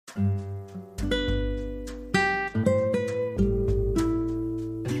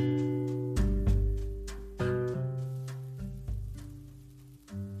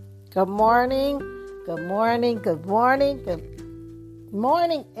Good morning, good morning, good morning, good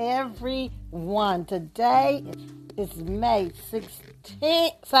morning, everyone. Today is May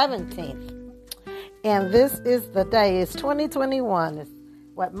 17th, and this is the day. It's 2021. It's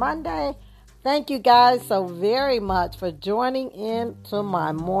Monday? Thank you guys so very much for joining in to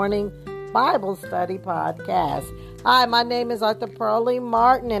my morning Bible study podcast. Hi, my name is Arthur Pearlie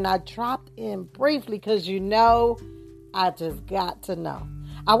Martin, and I dropped in briefly because I just got to know.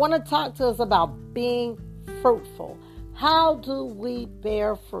 I want to talk to us about being fruitful. How do we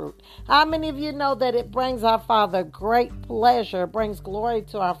bear fruit? How many of you know that it brings our Father great pleasure, brings glory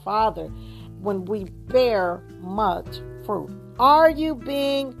to our Father when we bear much fruit? Are you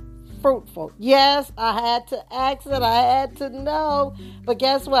being fruitful? Yes, I had to ask it. I had to know. But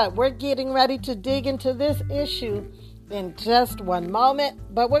guess what? We're getting ready to dig into this issue in just one moment.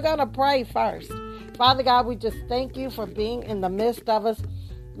 But we're going to pray first. Father God, we just thank you for being in the midst of us.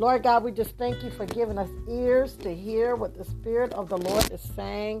 Lord God, we just thank you for giving us ears to hear what the Spirit of the Lord is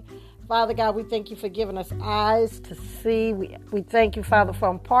saying. Father God, we thank you for giving us eyes to see. We thank you, Father, for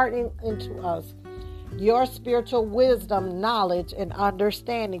imparting into us your spiritual wisdom, knowledge, and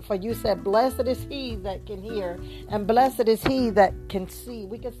understanding. For you said, blessed is he that can hear, and blessed is he that can see.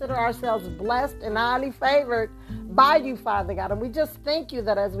 We consider ourselves blessed and highly favored by you, Father God. And we just thank you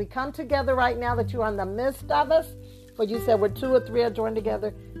that as we come together right now, that you are in the midst of us. For you said, where two or three are joined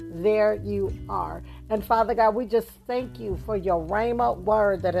together, there you are. And Father God, we just thank you for your rhema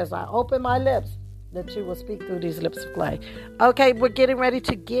word, that as I open my lips, that you will speak through these lips of clay. Okay, we're getting ready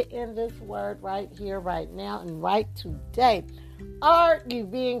to get in this word right here, right now, and right today. Are you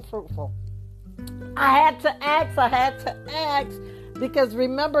being fruitful? I had to ask, because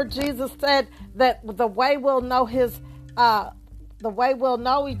remember Jesus said that the way we'll know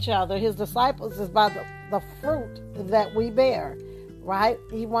each other, his disciples, is by the fruit that we bear, right?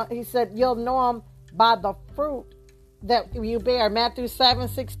 He said you'll know them by the fruit that you bear. Matthew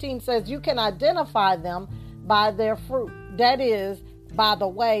 7:16 says you can identify them by their fruit. That is, by the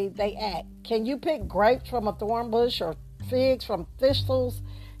way they act. Can you pick grapes from a thorn bush or figs from thistles?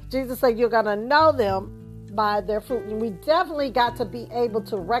 Jesus said you're going to know them by their fruit. And we definitely got to be able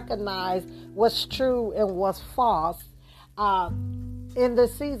to recognize what's true and what's false in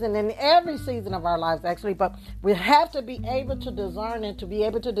this season, in every season of our lives, actually. But we have to be able to discern and to be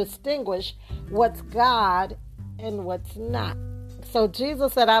able to distinguish what's God and what's not. So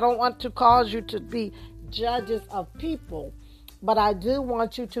Jesus said, I don't want to cause you to be judges of people, but I do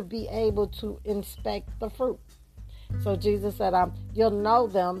want you to be able to inspect the fruit. So Jesus said, you'll know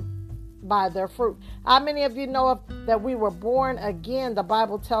them by their fruit. How many of you know that we were born again? The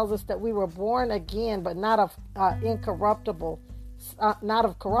Bible tells us that we were born again, but not of not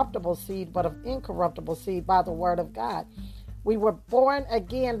of corruptible seed, but of incorruptible seed by the word of God. We were born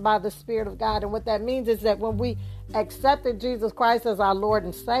again by the Spirit of God. And what that means is that when we accepted Jesus Christ as our Lord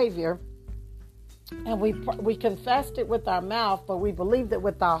and Savior, and we confessed it with our mouth, but we believed it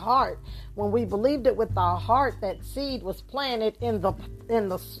with our heart. When we believed it with our heart, that seed was planted in our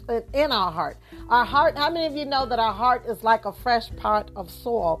heart. Our heart. How many of you know that our heart is like a fresh pot of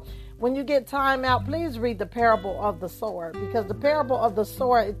soil? When you get time out, please read the parable of the sower, because the parable of the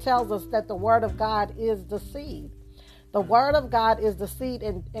sower, it tells us that the word of God is the seed. The word of God is the seed,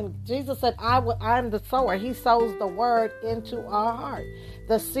 and Jesus said, I'm the sower. He sows the word into our heart.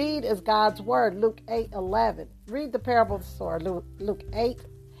 The seed is God's word, Luke 8:11. Read the parable of the sower, Luke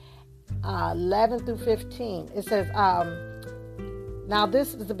 8:11 through 15. It says, now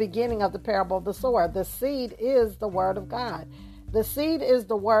this is the beginning of the parable of the sower. The seed is the word of God. The seed is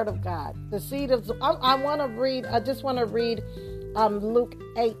the word of God. The seed is, I just want to read Luke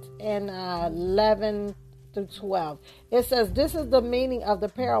 8:11 through 12. It says, this is the meaning of the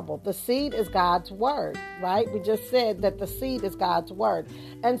parable. The seed is God's word, right? We just said that the seed is God's word.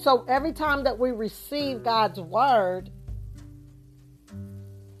 And so every time that we receive God's word,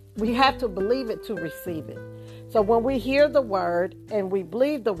 we have to believe it to receive it. So when we hear the word and we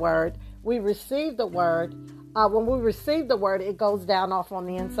believe the word, we receive the word. When we receive the word, it goes down off on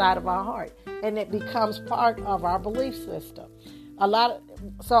the inside of our heart, and it becomes part of our belief system.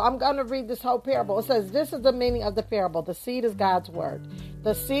 So I'm going to read this whole parable. It says, this is the meaning of the parable. The seed is God's word.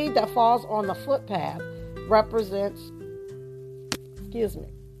 The seed that falls on the footpath represents,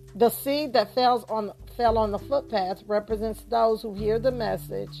 the seed that fell on the footpath represents those who hear the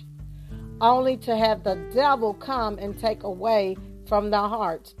message only to have the devil come and take away from their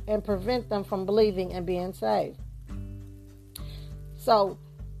hearts and prevent them from believing and being saved. So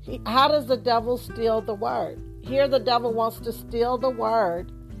how does the devil steal the word? Here the devil wants to steal the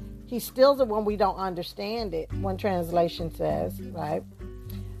word. He steals it when we don't understand it, one translation says, right?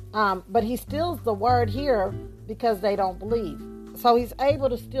 But he steals the word here because they don't believe. So he's able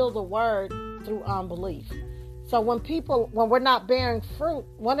to steal the word through unbelief. So when we're not bearing fruit,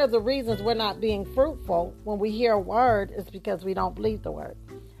 one of the reasons we're not being fruitful when we hear a word is because we don't believe the word.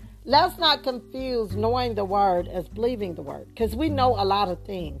 Let's not confuse knowing the word as believing the word, because we know a lot of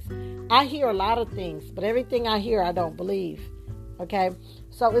things. I hear a lot of things, but everything I hear, I don't believe. Okay?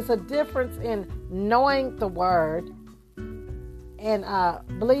 So it's a difference in knowing the word and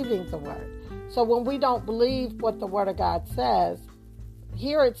believing the word. So when we don't believe what the word of God says,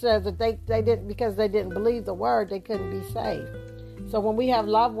 here it says that they didn't, because they didn't believe the word, they couldn't be saved. So when we have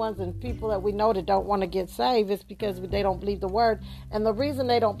loved ones and people that we know that don't want to get saved, it's because they don't believe the word. And the reason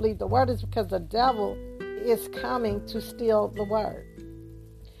they don't believe the word is because the devil is coming to steal the word.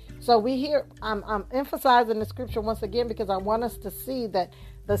 So I'm emphasizing the scripture once again because I want us to see that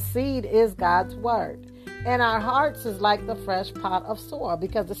the seed is God's word. And our hearts is like the fresh pot of soil,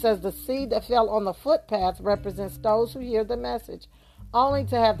 because it says the seed that fell on the footpath represents those who hear the message, only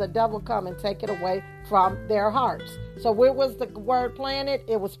to have the devil come and take it away from their hearts. So where was the word planted?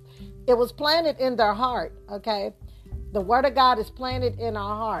 It was planted in their heart, okay? The word of God is planted in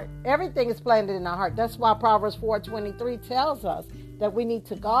our heart. Everything is planted in our heart. That's why Proverbs 4:23 tells us that we need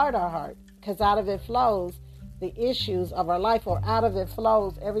to guard our heart, because out of it flows the issues of our life, or out of it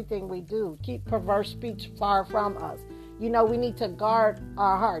flows everything we do. Keep perverse speech far from us. We need to guard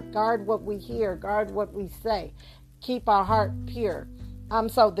our heart, guard what we hear, guard what we say, keep our heart pure.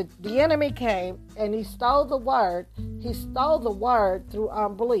 So the enemy came and he stole the word. He stole the word through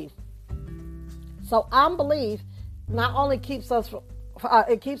unbelief. So unbelief not only keeps us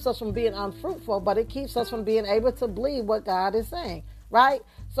from being unfruitful, but it keeps us from being able to believe what God is saying, right?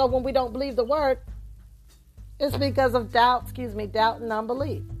 So when we don't believe the word, it's because of doubt and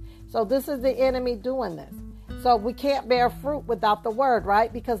unbelief. So this is the enemy doing this. So we can't bear fruit without the word,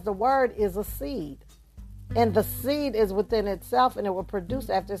 right? Because the word is a seed. And the seed is within itself, and it will produce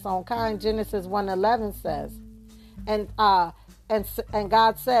after its own kind. Genesis 1:11 says, and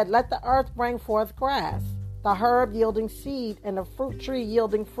God said, "Let the earth bring forth grass, the herb yielding seed, and the fruit tree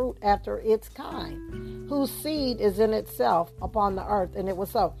yielding fruit after its kind, whose seed is in itself upon the earth." And it was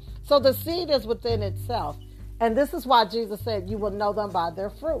so. So the seed is within itself. And this is why Jesus said, "You will know them by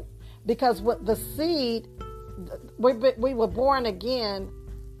their fruit." Because with the seed, we were born again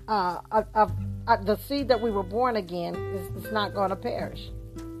the seed that we were born again is not going to perish.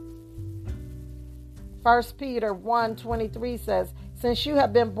 1 Peter 1:23 says, "Since you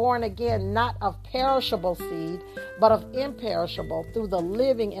have been born again, not of perishable seed, but of imperishable, through the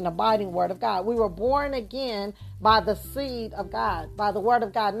living and abiding word of God." We were born again by the seed of God, by the word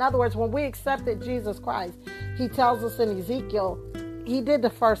of God. In other words, when we accepted Jesus Christ, he tells us in Ezekiel, he did the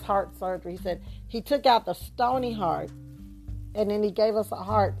first heart surgery. He said he took out the stony heart, and then he gave us a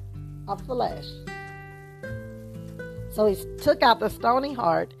heart of flesh. So he took out the stony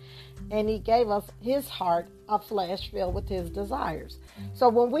heart and he gave us his heart of flesh filled with his desires. So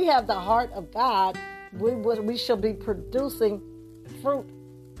when we have the heart of God, we shall be producing fruit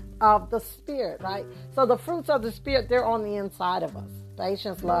of the Spirit, right? So the fruits of the Spirit, they're on the inside of us.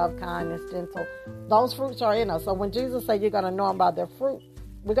 Patience, love, kindness, gentle. Those fruits are in us. So when Jesus said you're going to know them by their fruit,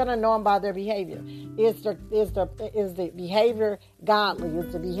 we're going to know them by their behavior. Is the behavior godly?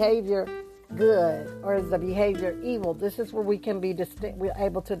 Is the behavior good, or is the behavior evil? This is where we can be we're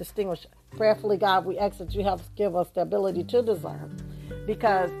able to distinguish. Prayerfully, God, we ask that you help give us the ability to discern,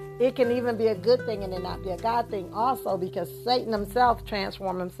 because it can even be a good thing and it not be a God thing also, because Satan himself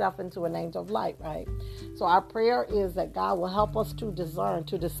transformed himself into an angel of light, right? So our prayer is that God will help us to discern,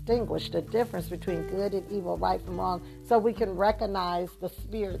 to distinguish the difference between good and evil, right from wrong, so we can recognize the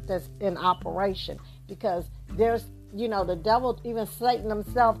spirit that's in operation. Because there's, the devil, even Satan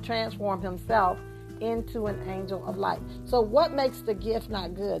himself, transformed himself into an angel of light. So what makes the gift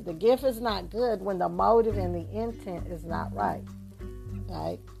not good? The gift is not good when the motive and the intent is not right.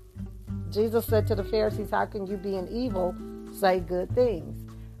 Right? Jesus said to the Pharisees, "How can you, being evil, say good things?"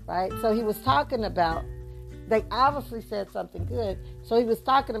 Right? So he was talking about, they obviously said something good. So he was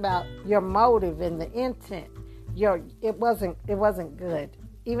talking about your motive and the intent. It wasn't good.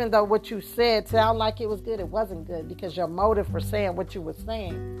 Even though what you said sounded like it was good, it wasn't good, because your motive for saying what you were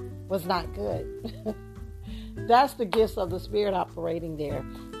saying was not good. That's the gifts of the Spirit operating there.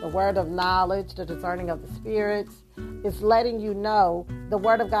 The word of knowledge, the discerning of the spirits. It's letting you know the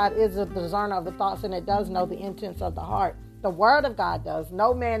word of God is a discerner of the thoughts, and it does know the intents of the heart. The word of God does.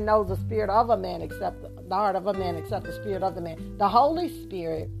 No man knows the spirit of a man except the heart of a man, except the spirit of the man. The Holy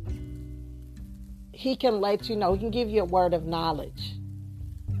Spirit, he can let you know. He can give you a word of knowledge.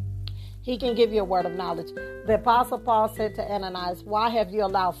 He can give you a word of knowledge. The Apostle Paul said to Ananias, why have you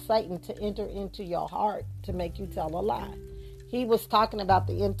allowed Satan to enter into your heart to make you tell a lie? He was talking about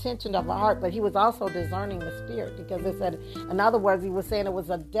the intention of a heart, but he was also discerning the spirit, because it said, in other words, he was saying it was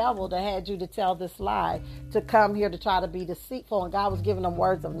a devil that had you to tell this lie, to come here to try to be deceitful. And God was giving him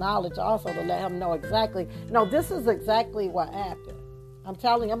words of knowledge also to let him know exactly. No, this is exactly what happened. I'm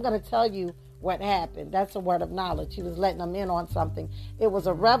telling you, I'm going to tell you what happened. That's a word of knowledge. He was letting them in on something. It was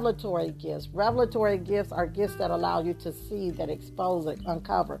a revelatory gift. Revelatory gifts are gifts that allow you to see, that expose it,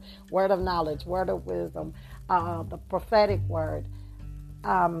 uncover. Word of knowledge, word of wisdom, the prophetic word.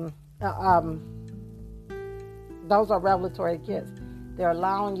 Those are revelatory gifts. They're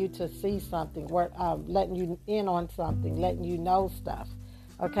allowing you to see something, letting you in on something, letting you know stuff.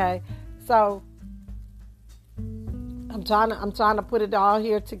 Okay, so I'm trying to put it all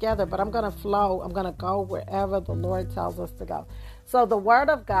here together, but I'm going to flow. I'm going to go wherever the Lord tells us to go. So the word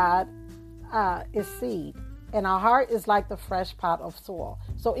of God is seed, and our heart is like the fresh pot of soil.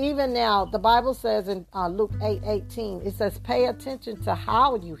 So even now, the Bible says in Luke 8:18, it says, pay attention to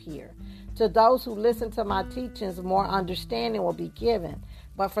how you hear. To those who listen to my teachings, more understanding will be given.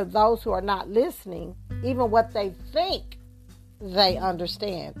 But for those who are not listening, even what they think they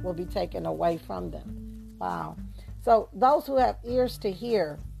understand will be taken away from them. Wow. So those who have ears to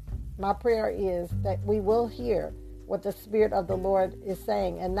hear, my prayer is that we will hear what the Spirit of the Lord is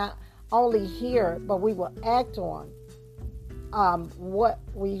saying, and not only hear, but we will act on what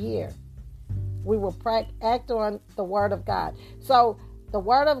we hear. We will act on the Word of God. So the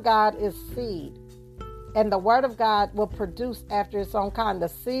Word of God is seed, and the Word of God will produce after its own kind. The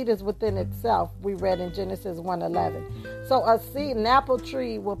seed is within itself. We read in Genesis 1:11. So a seed, an apple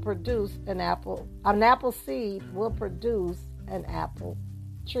tree will produce an apple. An apple seed will produce an apple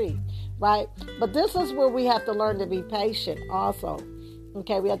tree, right? But this is where we have to learn to be patient also.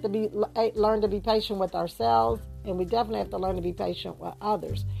 Okay, we have to learn to be patient with ourselves, and we definitely have to learn to be patient with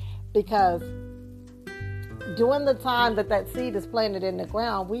others, because during the time that seed is planted in the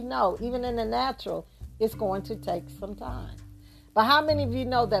ground, we know, even in the natural, it's going to take some time. But how many of you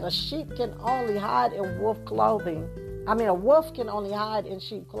know that a sheep can only hide in wolf clothing? A wolf can only hide in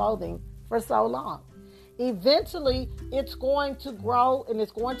sheep clothing for so long. Eventually, it's going to grow and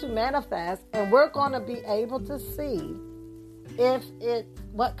it's going to manifest, and we're going to be able to see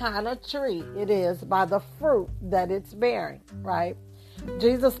what kind of tree it is by the fruit that it's bearing, right?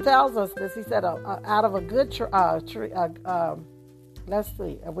 Jesus tells us this. He said, out of a good tree, let's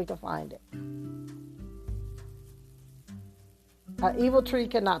see if we can find it. An evil tree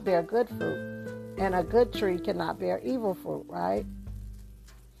cannot bear good fruit, and a good tree cannot bear evil fruit, right?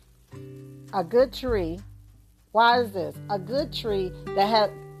 A good tree, why is this? A good tree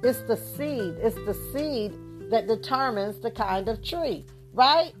it's the seed that determines the kind of tree,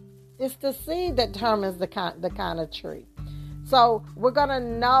 right? It's the seed that determines the kind of tree. So we're going to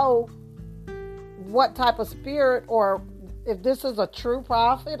know what type of spirit, or if this is a true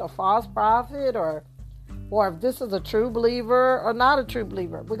prophet, a false prophet, or if this is a true believer or not a true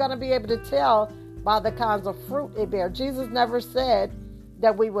believer. We're going to be able to tell by the kinds of fruit they bear. Jesus never said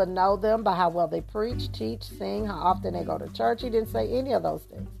that we would know them by how well they preach, teach, sing, how often they go to church. He didn't say any of those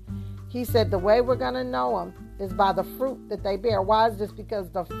things. He said the way we're going to know them is by the fruit that they bear. Why is this? Because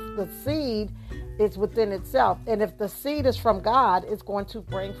the seed is within itself. And if the seed is from God, it's going to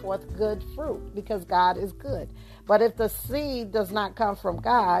bring forth good fruit, because God is good. But if the seed does not come from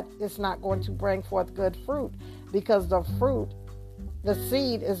God, it's not going to bring forth good fruit, because the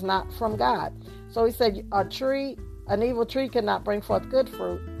seed is not from God. So he said an evil tree cannot bring forth good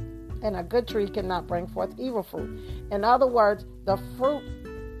fruit, and a good tree cannot bring forth evil fruit. In other words, the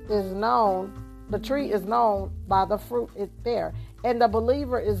tree is known by the fruit it bears, and the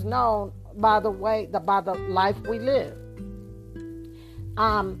believer is known by the life we live.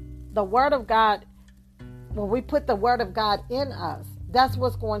 The Word of God, when we put the Word of God in us, that's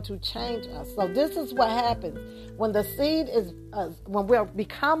what's going to change us. So this is what happens when the seed is, when we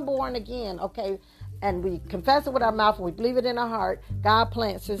become born again, okay, and we confess it with our mouth and we believe it in our heart, God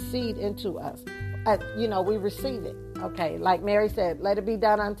plants His seed into us. We receive it. Okay, like Mary said, let it be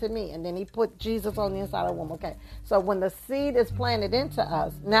done unto me. And then He put Jesus on the inside of the woman. Okay, so when the seed is planted into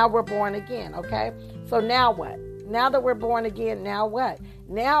us, now we're born again. Okay, so now what? Now that we're born again, now what?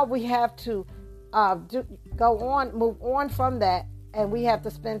 Now we have to move on from that, and we have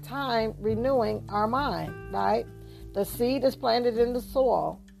to spend time renewing our mind, right? The seed is planted in the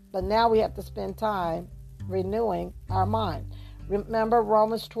soil, but now we have to spend time renewing our mind. Remember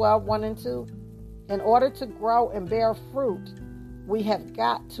Romans 12:1-2? In order to grow and bear fruit, we have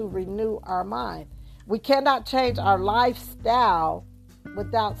got to renew our mind. We cannot change our lifestyle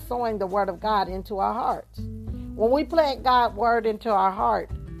without sowing the word of God into our hearts. When we plant God's word into our heart,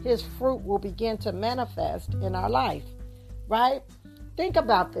 his fruit will begin to manifest in our life, right? Think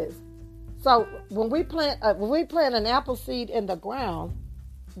about this. So when we plant an apple seed in the ground,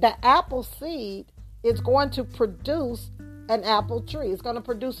 the apple seed is going to produce an apple tree. It's going to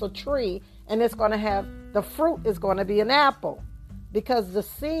produce a tree, and it's going to have, the fruit is going to be an apple, because the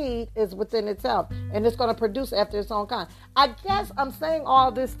seed is within itself, and it's going to produce after its own kind. I guess I'm saying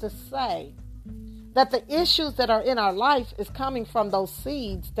all this to say that the issues that are in our life is coming from those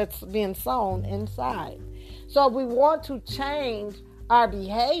seeds that's being sown inside. So if we want to change our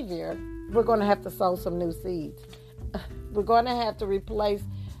behavior, we're going to have to sow some new seeds. We're going to have to replace,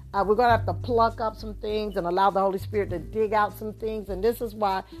 we're going to have to pluck up some things and allow the Holy Spirit to dig out some things. And this is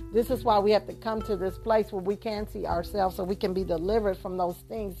why we have to come to this place where we can see ourselves, so we can be delivered from those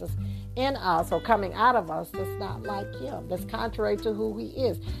things that's in us or coming out of us that's not like him, that's contrary to who he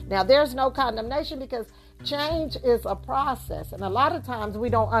is. Now, there's no condemnation, because change is a process. And a lot of times we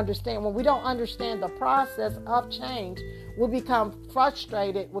don't understand. When we don't understand the process of change, we become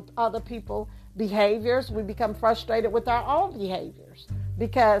frustrated with other people's behaviors. We become frustrated with our own behaviors.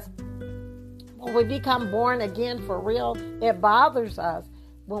 Because when we become born again for real, it bothers us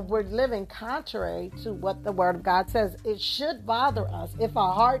when we're living contrary to what the Word of God says. It should bother us. If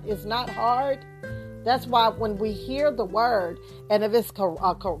our heart is not hard, that's why when we hear the Word, and if it's a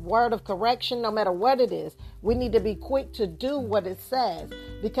word of correction, no matter what it is, we need to be quick to do what it says.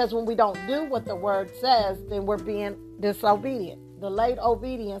 Because when we don't do what the Word says, then we're being disobedient. Delayed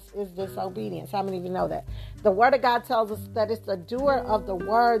obedience is disobedience. How many of you know that? The Word of God tells us that it's the doer of the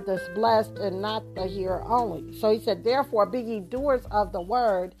Word that's blessed, and not the hearer only. So he said, therefore, be ye doers of the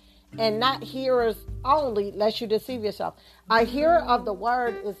Word, and not hearers only, lest you deceive yourself. A hearer of the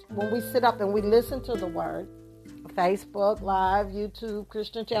Word is when we sit up and we listen to the Word, Facebook, Live, YouTube,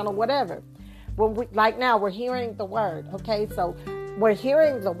 Christian channel, whatever. Like now, we're hearing the Word, okay? So we're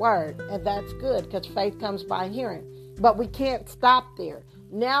hearing the Word, and that's good, because faith comes by hearing. But we can't stop there.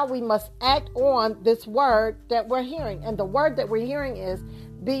 Now we must act on this word that we're hearing. And the word that we're hearing is,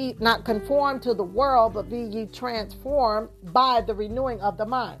 be not conformed to the world, but be ye transformed by the renewing of the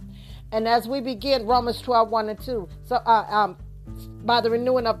mind. And as we begin Romans 12, 1 and 2, so by the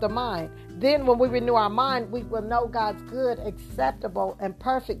renewing of the mind, then when we renew our mind, we will know God's good, acceptable, and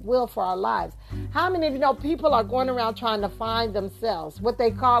perfect will for our lives. How many of you know people are going around trying to find themselves? What they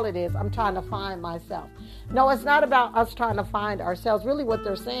call it is, I'm trying to find myself. No, it's not about us trying to find ourselves. Really what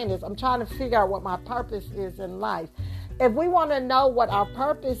they're saying is, I'm trying to figure out what my purpose is in life. If we want to know what our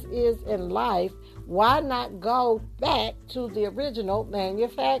purpose is in life, why not go back to the original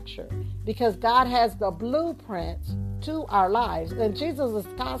manufacturer? Because God has the blueprints to our lives. And Jesus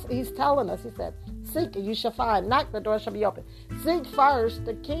is constantly, he's telling us, he said, seek and you shall find, knock, the door shall be open. Seek first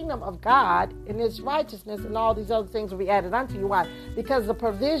the kingdom of God and his righteousness, and all these other things will be added unto you. Why? Because the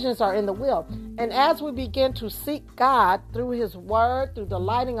provisions are in the will. And as we begin to seek God through his word, through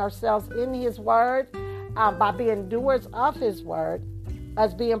delighting ourselves in his word, by being doers of his word,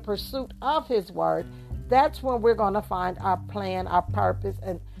 as being pursuit of his word, that's when we're going to find our plan, our purpose,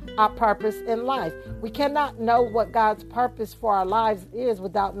 and our purpose in life. We cannot know what God's purpose for our lives is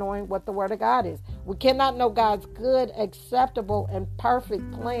without knowing what the Word of God is. We cannot know God's good, acceptable, and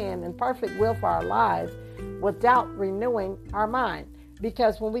perfect plan and perfect will for our lives without renewing our mind.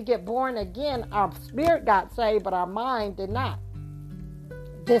 Because when we get born again, our spirit got saved, but our mind did not.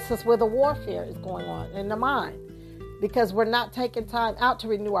 This is where the warfare is going on in the mind. Because we're not taking time out to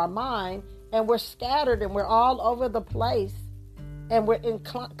renew our mind, and we're scattered and we're all over the place, and we're in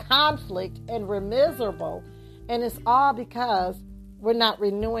conflict and we're miserable. And it's all because we're not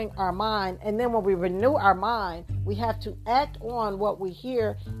renewing our mind. And then when we renew our mind, we have to act on what we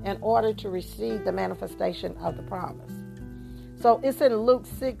hear in order to receive the manifestation of the promise. So it's in Luke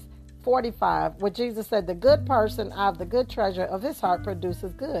 6:45, where Jesus said, the good person out of the good treasure of his heart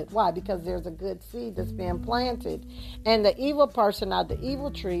produces good. Why? Because there's a good seed that's being planted. And the evil person out of the evil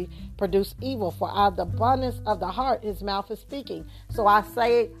tree produce evil, for out of the abundance of the heart his mouth is speaking. So I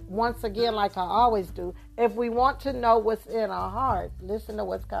say once again, like I always do, if we want to know what's in our heart, listen to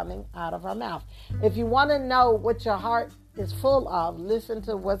what's coming out of our mouth. If you want to know what your heart is full of, listen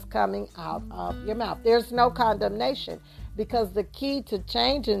to what's coming out of your mouth. There's no condemnation, because the key to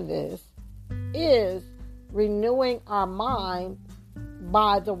changing this is renewing our mind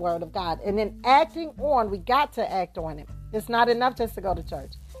by the Word of God. And then acting on, we got to act on it. It's not enough just to go to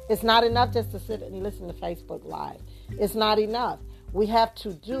church. It's not enough just to sit and listen to Facebook Live. It's not enough. We have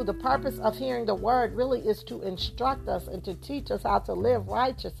to do. The purpose of hearing the Word really is to instruct us and to teach us how to live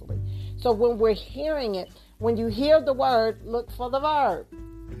righteously. So when we're hearing it, When you hear the word, look for the verb.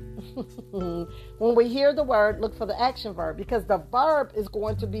 When we hear the word, look for the action verb, because the verb is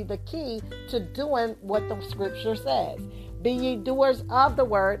going to be the key to doing what the scripture says. Be ye doers of the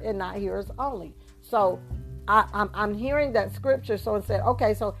word and not hearers only. So I'm hearing that scripture. So it said,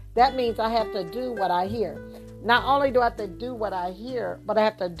 okay, so that means I have to do what I hear. Not only do I have to do what I hear, but I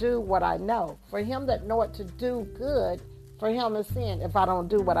have to do what I know. For him that knoweth to do good, for him is sin if I don't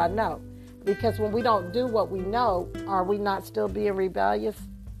do what I know. Because when we don't do what we know, are we not still being rebellious?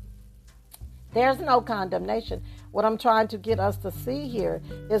 There's no condemnation. What I'm trying to get us to see here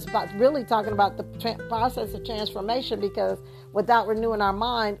is really talking about the process of transformation, because without renewing our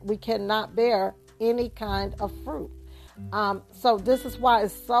mind, we cannot bear any kind of fruit. So this is why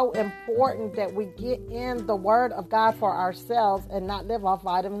it's so important that we get in the Word of God for ourselves and not live off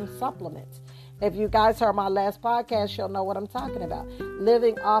vitamin supplements. If you guys heard my last podcast, you'll know what I'm talking about.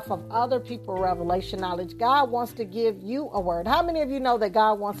 Living off of other people's revelation knowledge. God wants to give you a word. How many of you know that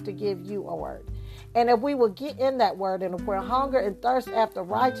God wants to give you a word? And if we will get in that word, and if we're hunger and thirst after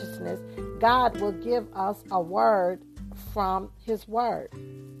righteousness, God will give us a word from his word.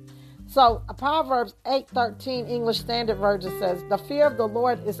 So Proverbs 8:13 English Standard Version says, the fear of the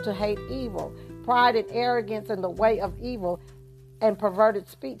Lord is to hate evil, pride and arrogance in the way of evil, and perverted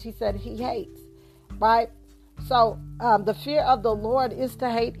speech. He said he hates, right? So the fear of the Lord is to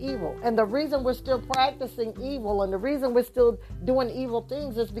hate evil. And the reason we're still practicing evil and the reason we're still doing evil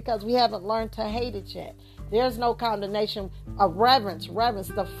things is because we haven't learned to hate it yet. There's no condemnation of reverence,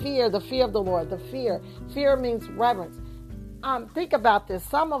 the fear of the Lord, the fear. Fear means reverence. Think about this.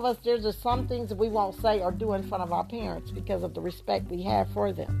 Some of us, there's just some things that we won't say or do in front of our parents because of the respect we have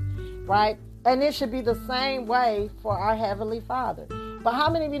for them, right? And it should be the same way for our Heavenly Father. But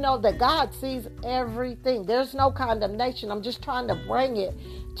how many of you know that God sees everything? There's no condemnation. I'm just trying to bring it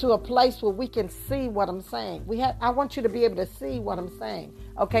to a place where we can see what I'm saying. I want you to be able to see what I'm saying.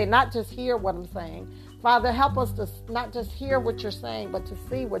 Okay, not just hear what I'm saying. Father, help us to not just hear what you're saying, but to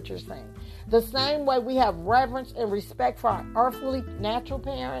see what you're saying. The same way we have reverence and respect for our earthly, natural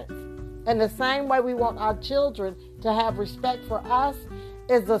parents, and the same way we want our children to have respect for us,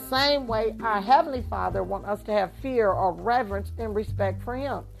 is the same way our Heavenly Father wants us to have fear or reverence and respect for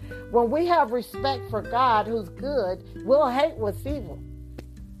him. When we have respect for God, who's good, we'll hate what's evil.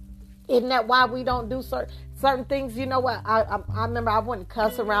 Isn't that why we don't do certain things? You know what? I remember I wouldn't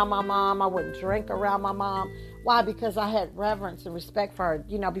cuss around my mom. I wouldn't drink around my mom. Why? Because I had reverence and respect for her.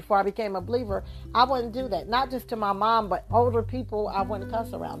 You know, before I became a believer, I wouldn't do that. Not just to my mom, but older people, I wouldn't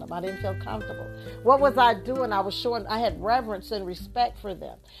cuss around them. I didn't feel comfortable. What was I doing? I had reverence and respect for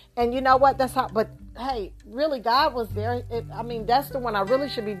them. And you know what? But hey, really, God was there. That's the one I really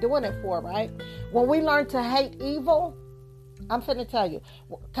should be doing it for, right? When we learn to hate evil, I'm finna tell you,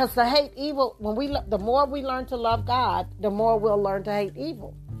 because to hate evil, the more we learn to love God, the more we'll learn to hate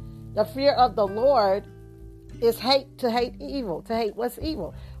evil. The fear of the Lord is to hate evil, to hate what's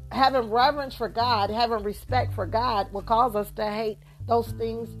evil. Having reverence for God, having respect for God will cause us to hate those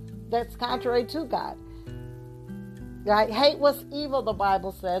things that's contrary to God. Right? Hate what's evil, the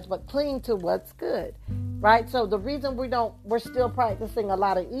Bible says, but cling to what's good. Right? So the reason we're still practicing a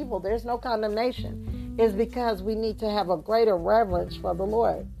lot of evil, there's no condemnation, is because we need to have a greater reverence for the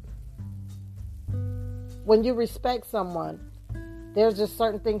Lord. When you respect someone, there's just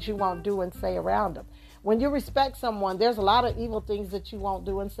certain things you won't do and say around them. When you respect someone, there's a lot of evil things that you won't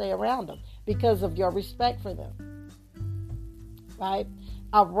do and say around them because of your respect for them. Right?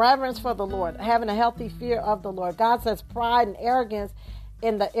 A reverence for the Lord, having a healthy fear of the Lord. God says pride and arrogance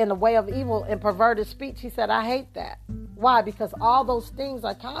in the way of evil and perverted speech. He said, I hate that. Why? Because all those things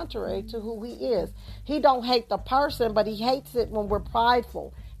are contrary to who he is. He don't hate the person, but he hates it when we're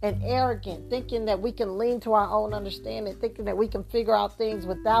prideful and arrogant, thinking that we can lean to our own understanding, thinking that we can figure out things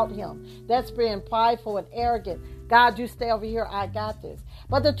without him. That's being prideful and arrogant. God, you stay over here. I got this.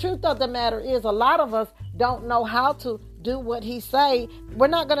 But the truth of the matter is, a lot of us don't know how to do what he say. We're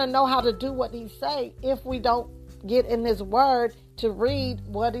not going to know how to do what he say if we don't get in his word to read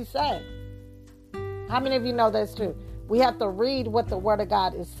what he said. How many of you know that's true? We have to read what the word of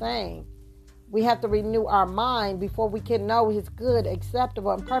God is saying. We have to renew our mind before we can know his good,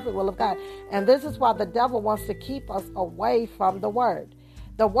 acceptable, and perfect will of God. And this is why the devil wants to keep us away from the word.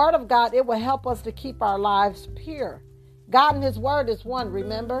 The word of God, it will help us to keep our lives pure. God and his word is one.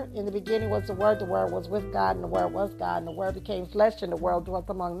 Remember, in the beginning was the word was with God, and the word was God, and the word became flesh, and the word dwelt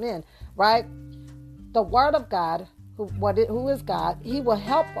among men. Right? The word of God, who is God, he will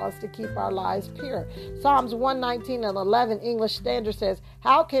help us to keep our lives pure. Psalms 119:11 English Standard says,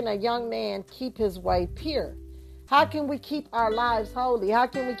 how can a young man keep his way pure? How can we keep our lives holy? How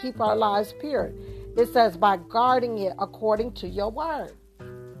can we keep our lives pure? It says by guarding it according to your word.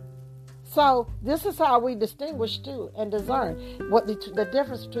 So this is how we distinguish too and discern what the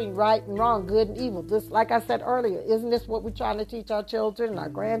difference between right and wrong, good and evil. This, like I said earlier, isn't this what we're trying to teach our children and our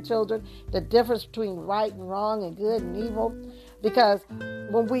grandchildren? The difference between right and wrong and good and evil. Because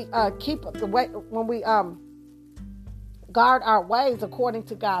when we guard our ways according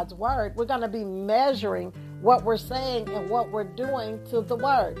to God's word, we're going to be measuring what we're saying and what we're doing to the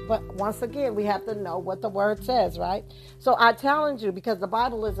word. But once again, we have to know what the word says, right? So I challenge you, because the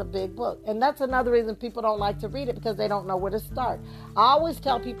Bible is a big book. And that's another reason people don't like to read it, because they don't know where to start. I always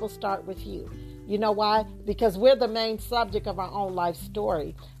tell people, start with you. You know why? Because we're the main subject of our own life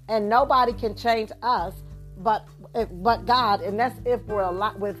story. And nobody can change us but God. And that's if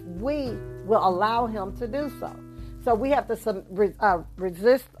we will allow him to do so. So we have to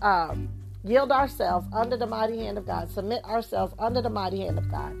resist, yield ourselves under the mighty hand of God, submit ourselves under the mighty hand of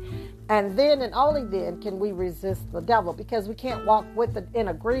God. And then and only then can we resist the devil, because we can't walk in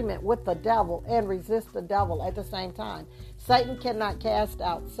agreement with the devil and resist the devil at the same time. Satan cannot cast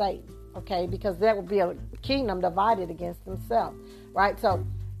out Satan, okay, because that would be a kingdom divided against himself, right? So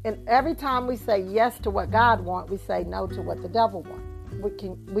and every time we say yes to what God wants, we say no to what the devil wants.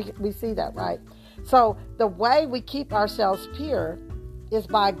 We see that, right? So the way we keep ourselves pure is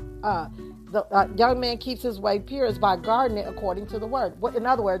by the young man keeps his way pure is by guarding it according to the word. In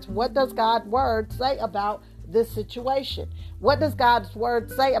other words, what does God's word say about this situation? What does God's word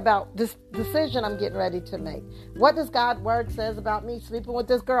say about this decision I'm getting ready to make? What does God's word says about me sleeping with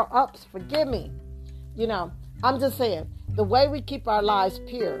this girl? Oops, forgive me. You know, I'm just saying, the way we keep our lives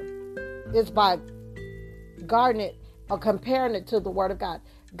pure is by guarding it or comparing it to the word of God.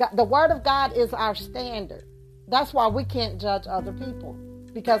 The word of God is our standard. That's why we can't judge other people,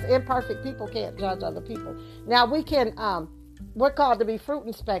 because imperfect people can't judge other people. Now we can, we're called to be fruit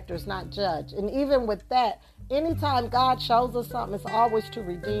inspectors, not judge. And even with that, anytime God shows us something, it's always to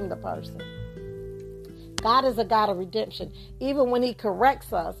redeem the person. God is a God of redemption. Even when he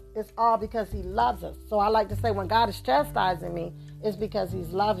corrects us, it's all because he loves us. So I like to say, when God is chastising me, it's because he's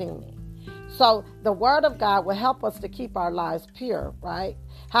loving me. So the word of God will help us to keep our lives pure, right?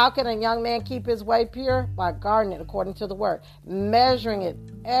 How can a young man keep his way pure? By guarding it according to the word, measuring it,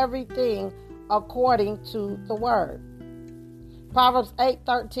 everything according to the word. Proverbs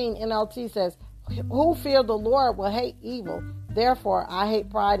 8:13 NLT says, who fear the Lord will hate evil. Therefore, I hate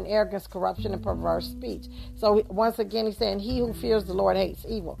pride and arrogance, corruption, and perverse speech. So once again, he's saying, he who fears the Lord hates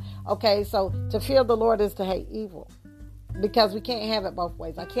evil. Okay, so to fear the Lord is to hate evil, because we can't have it both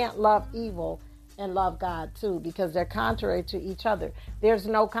ways. I can't love evil and love God too, because they're contrary to each other. There's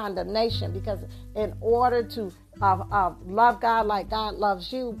no condemnation, because in order to love God like God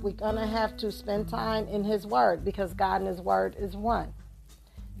loves you, we're going to have to spend time in his word, because God and his word is one.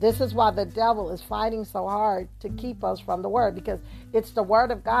 This is why the devil is fighting so hard to keep us from the word, because it's the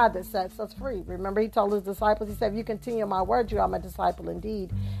word of God that sets us free. Remember, he told his disciples, he said, if you continue my word, you are my disciple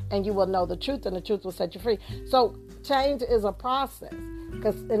indeed, and you will know the truth, and the truth will set you free. So change is a process,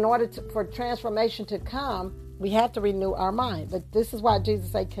 because in order for transformation to come, we have to renew our mind. But this is why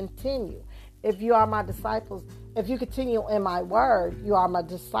Jesus said, continue. If you are my disciples, if you continue in my word, you are my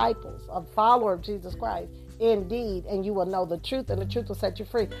disciples, a follower of Jesus Christ. Indeed, and you will know the truth, and the truth will set you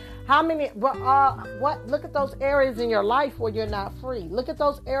free. How many, look at those areas in your life where you're not free. Look at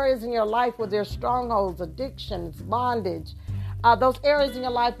those areas in your life where there's strongholds, addictions, bondage. Those areas in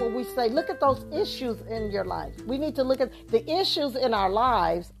your life where we say, look at those issues in your life. We need to look at the issues in our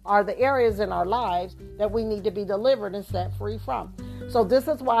lives are the areas in our lives that we need to be delivered and set free from. So this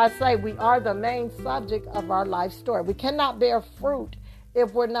is why I say we are the main subject of our life story. We cannot bear fruit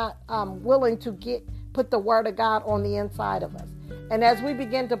if we're not willing to put the word of God on the inside of us. And as we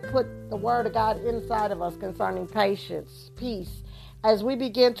begin to put the word of God inside of us concerning patience, peace, as we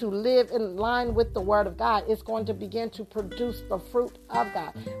begin to live in line with the word of God, it's going to begin to produce the fruit of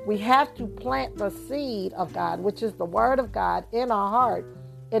God. We have to plant the seed of God, which is the word of God, in our heart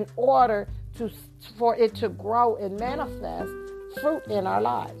in order for it to grow and manifest fruit in our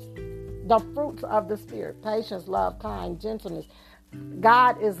lives. The fruits of the Spirit: patience, love, kind, gentleness.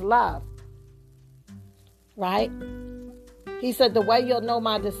 God is love. Right? He said the way you'll know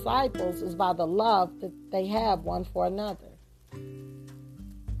my disciples is by the love that they have one for another.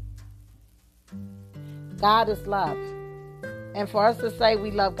 God is love. And for us to say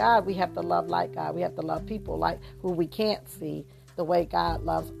we love God, we have to love like God. We have to love people like who we can't see the way God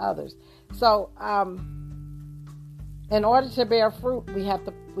loves others. So in order to bear fruit, we have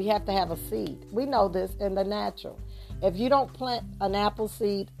to have a seed. We know this in the natural. If you don't plant an apple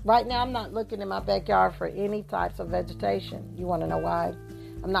seed, right now I'm not looking in my backyard for any types of vegetation. You want to know why?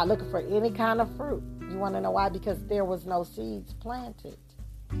 I'm not looking for any kind of fruit. You want to know why? Because there was no seeds planted.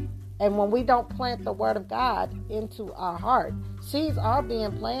 And when we don't plant the word of God into our heart, seeds are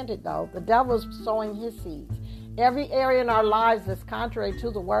being planted though. The devil's sowing his seeds. Every area in our lives that's contrary to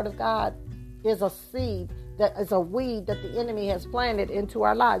the word of God is a seed, that is a weed that the enemy has planted into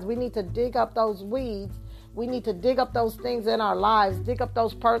our lives. We need to dig up those weeds. We need to dig up those things in our lives, dig up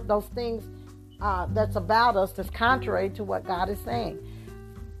those things that's about us that's contrary to what God is saying.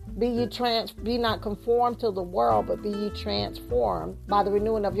 Be not conformed to the world, but be ye transformed by the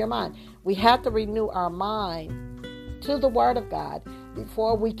renewing of your mind. We have to renew our mind to the word of God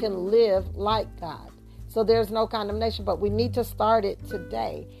before we can live like God. So there's no condemnation, but we need to start it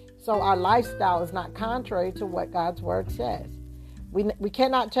today. So our lifestyle is not contrary to what God's word says. We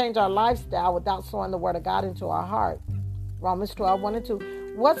cannot change our lifestyle without sowing the word of God into our heart. Romans 12, 1 and 2.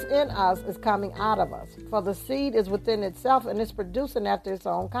 What's in us is coming out of us. For the seed is within itself and it's producing after its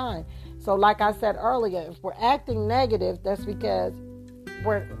own kind. So like I said earlier, if we're acting negative, that's because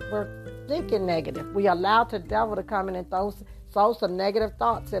we're thinking negative. We allow the devil to come in and sow some negative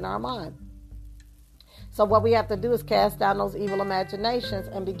thoughts in our mind. So what we have to do is cast down those evil imaginations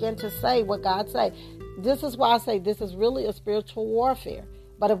and begin to say what God say. This is why I say this is really a spiritual warfare.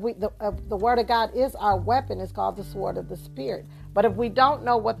 But if the word of God is our weapon, it's called the sword of the Spirit. But if we don't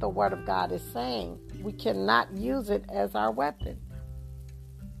know what the word of God is saying, we cannot use it as our weapon.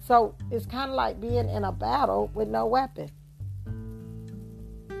 So it's kind of like being in a battle with no weapon.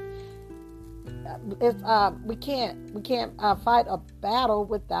 We can't fight a battle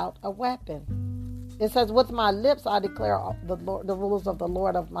without a weapon. It says, with my lips I declare the rules of the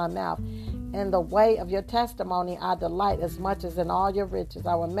Lord of my mouth. In the way of your testimony I delight as much as in all your riches.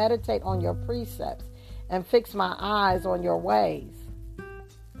 I will meditate on your precepts and fix my eyes on your ways.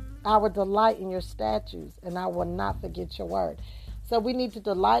 I will delight in your statutes, and I will not forget your word. So we need to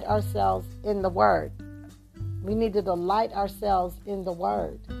delight ourselves in the word. We need to delight ourselves in the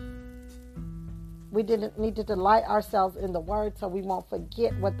word. We need to delight ourselves in the word so we won't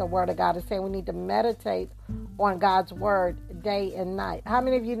forget what the word of God is saying. We need to meditate on God's word day and night. How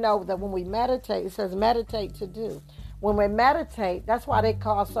many of you know that when we meditate, it says meditate to do? When we meditate, that's why they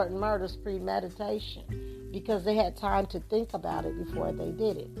call certain murders premeditation, because they had time to think about it before they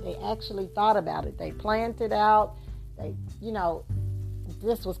did it. They actually thought about it. They planned it out.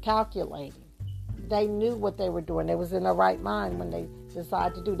 This was calculating. They knew what they were doing. They was in the right mind when they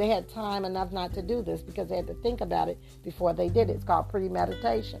decided to do. They had time enough not to do this because they had to think about it before they did it. It's called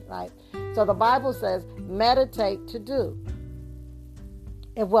premeditation, right? So the Bible says meditate to do.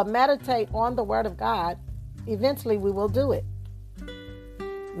 If we'll meditate on the word of God, eventually we will do it.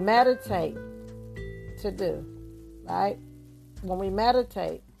 Meditate to do, right? When we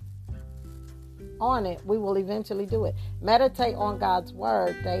meditate on it, we will eventually do it. Meditate on God's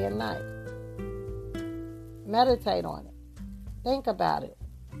word day and night. Meditate on it. Think about it.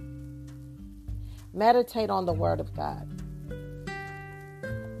 Meditate on the word of God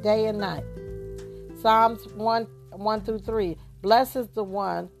day and night. Psalms 1 through 3. Blessed is the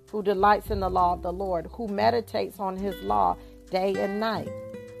one who delights in the law of the Lord, who meditates on his law day and night.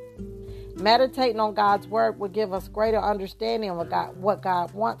 Meditating on God's word will give us greater understanding of what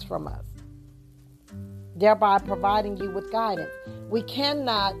God wants from us, thereby providing you with guidance. We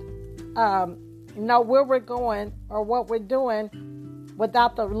cannot know where we're going or what we're doing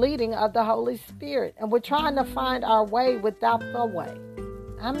without the leading of the Holy Spirit. And we're trying to find our way without the way.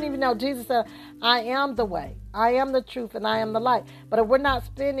 How many of you know Jesus said, I am the way, I am the truth, and I am the light. But if we're not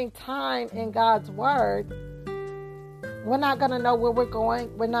spending time in God's word, we're not going to know where we're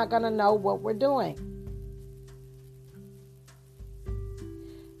going. We're not going to know what we're doing.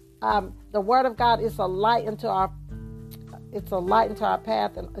 The word of God is a light into our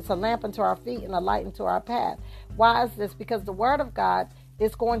path, and it's a lamp unto our feet and a light into our path. Why is this? Because the word of God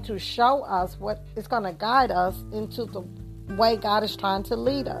is going to show us what it's going to guide us into the way God is trying to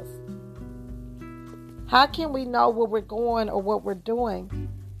lead us. How can we know where we're going or what we're doing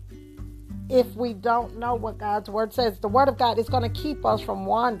if we don't know what God's word says? The word of God is going to keep us from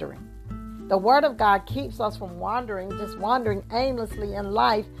wandering. The word of God keeps us from wandering, just wandering aimlessly in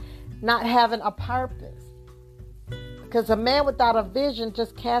life, not having a purpose. Because a man without a vision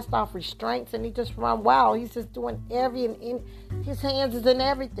just cast off restraints and he just run wild. He's just doing his hands is in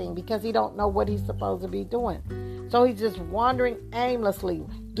everything because he don't know what he's supposed to be doing. So he's just wandering aimlessly,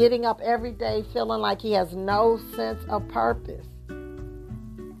 getting up every day feeling like he has no sense of purpose.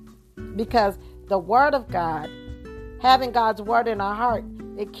 Because the word of God, having God's word in our heart,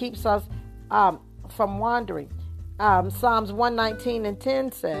 it keeps us from wandering. Psalms 119 and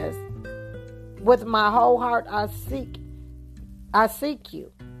 10 says, with my whole heart I seek I seek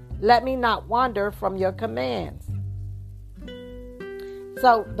you. Let me not wander from your commands.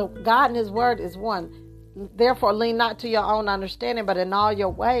 So God and his word is one. Therefore, lean not to your own understanding, but in all your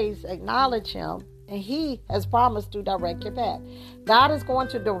ways acknowledge him, and he has promised to direct your path. God is going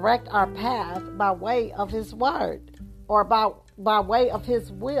to direct our path by way of his word, or by way of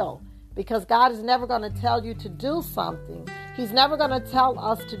his will, because God is never going to tell you to do something. He's never going to tell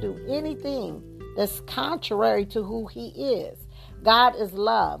us to do anything that's contrary to who he is. God is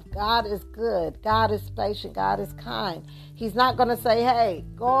love. God is good. God is patient. God is kind. He's not going to say, hey,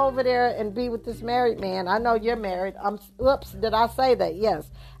 go over there and be with this married man. I know you're married. Oops, did I say that?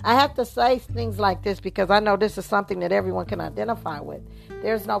 Yes. I have to say things like this because I know this is something that everyone can identify with.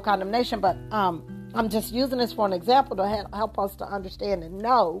 There's no condemnation, but I'm just using this for an example to help us to understand and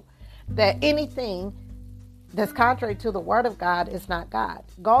know that anything that's contrary to the word of God is not God.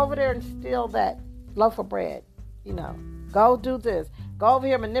 Go over there and steal that loaf of bread, Go do this. Go over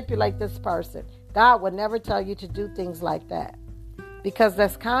here and manipulate this person. God would never tell you to do things like that because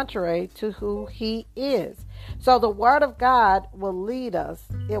that's contrary to who he is. So the word of God will lead us.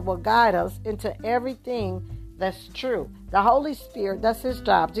 It will guide us into everything that's true. The Holy Spirit, that's his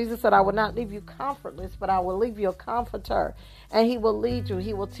job. Jesus said, I will not leave you comfortless, but I will leave you a comforter. And he will lead you.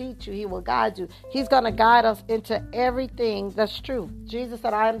 He will teach you. He will guide you. He's going to guide us into everything that's true. Jesus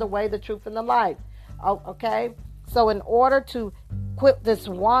said, I am the way, the truth, and the life. Okay? So in order to quit this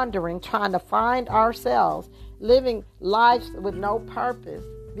wandering, trying to find ourselves, living lives with no purpose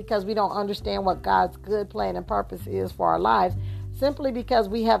because we don't understand what God's good plan and purpose is for our lives, simply because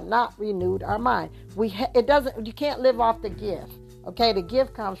we have not renewed our mind. You can't live off the gift. Okay, the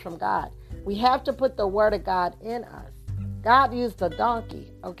gift comes from God. We have to put the word of God in us. God used a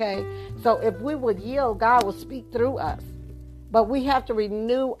donkey. Okay, so if we would yield, God will speak through us. But we have to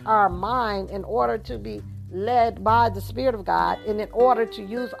renew our mind in order to be led by the Spirit of God, and in order to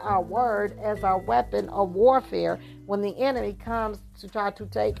use our word as our weapon of warfare when the enemy comes to try to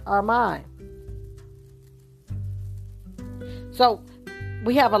take our mind. So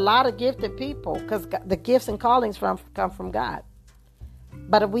we have a lot of gifted people because the gifts and callings come from God.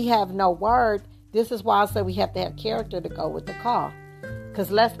 But if we have no word, this is why I say we have to have character to go with the call. Because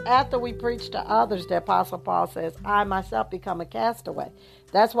after we preach to others, the Apostle Paul says, I myself become a castaway.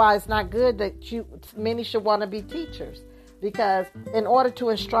 That's why it's not good that many should want to be teachers. Because in order to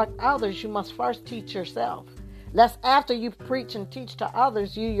instruct others, you must first teach yourself. Lest after you preach and teach to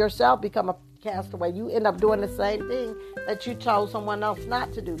others, you yourself become a castaway. You end up doing the same thing that you told someone else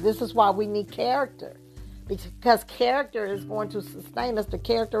not to do. This is why we need character. Because character is going to sustain us, the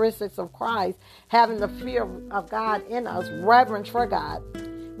characteristics of Christ, having the fear of God in us, reverence for God.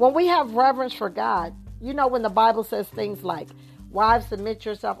 When we have reverence for God, when the Bible says things like, wives, submit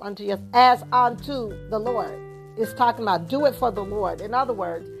yourself unto us as unto the Lord. It's talking about do it for the Lord. In other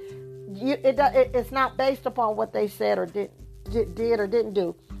words, it's not based upon what they said or did or didn't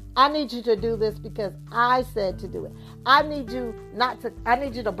do. I need you to do this because I said to do it. I need you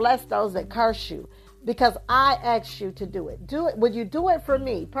to bless those that curse you. Because I asked you to do it. Do it. Would you do it for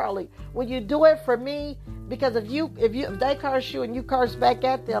me, Pearlie? Would you do it for me? Because if they curse you and you curse back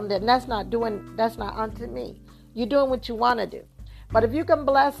at them, then that's not unto me. You're doing what you want to do. But if you can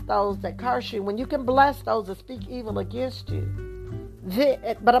bless those that curse you, when you can bless those that speak evil against you,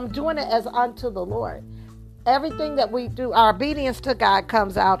 but I'm doing it as unto the Lord. Everything that we do, our obedience to God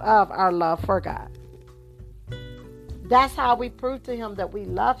comes out of our love for God. That's how we prove to him that we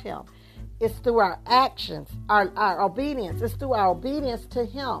love him. It's through our actions, our obedience. It's through our obedience to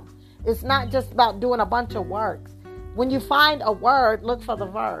him. It's not just about doing a bunch of works. When you find a word, look for the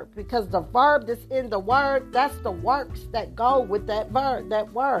verb. Because the verb that's in the word, that's the works that go with that verb,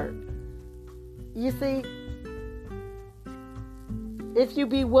 that word. You see, if you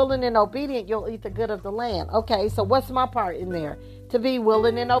be willing and obedient, you'll eat the good of the land. Okay, so what's my part in there? To be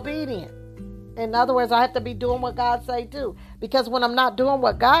willing and obedient. In other words, I have to be doing what God say do. Because when I'm not doing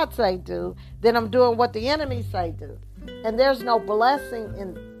what God say do, then I'm doing what the enemy say do. And there's no blessing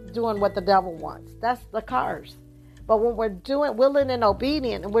in doing what the devil wants. That's the curse. But when we're doing willing and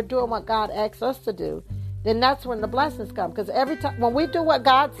obedient and we're doing what God asks us to do, then that's when the blessings come. Because every time when we do what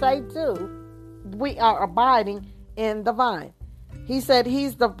God say do, we are abiding in the vine. He said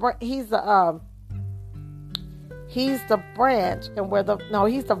he's the branch and he's the vine and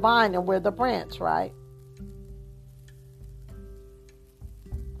we're the branch, right?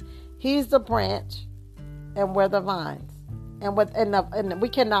 He's the branch and we're the vines. And we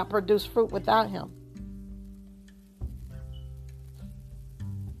cannot produce fruit without him.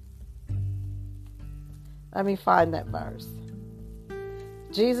 Let me find that verse.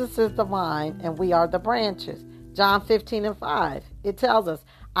 Jesus is the vine and we are the branches. John 15:5. It tells us,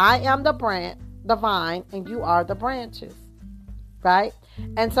 I am the vine, and you are the branches. Right?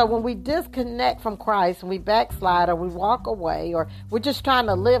 And so when we disconnect from Christ and we backslide or we walk away or we're just trying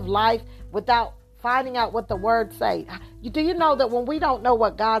to live life without finding out what the word say. Do you know that when we don't know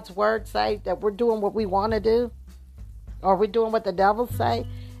what God's word say, that we're doing what we want to do? Or we're doing what the devil say?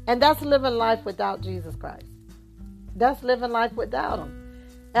 And that's living life without Jesus Christ. That's living life without him.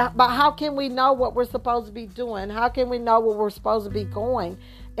 But how can we know what we're supposed to be doing? How can we know where we're supposed to be going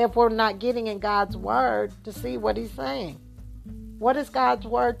if we're not getting in God's word to see what he's saying? What is God's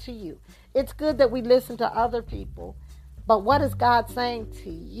word to you? It's good that we listen to other people, but what is God saying to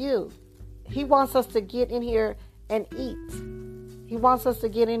you? He wants us to get in here and eat. He wants us to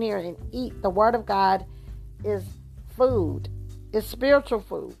get in here and eat. The word of God is food. It's spiritual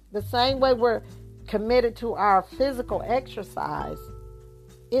food. The same way we're committed to our physical exercise,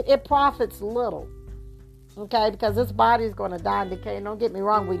 it profits little. Okay, because this body is going to die and decay. And don't get me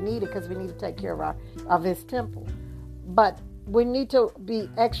wrong, we need it because we need to take care of his temple. But we need to be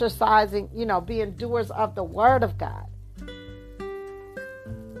exercising, being doers of the word of God.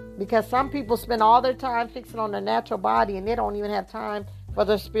 Because some people spend all their time fixing on their natural body and they don't even have time for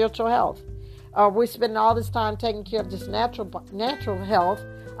their spiritual health. We're spending all this time taking care of this natural health,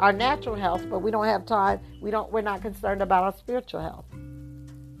 our natural health, but we don't have time. We're not concerned about our spiritual health.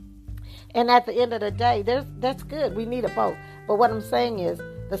 And at the end of the day, that's good. We need it both. But what I'm saying is,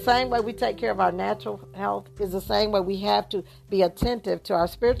 the same way we take care of our natural health is the same way we have to be attentive to our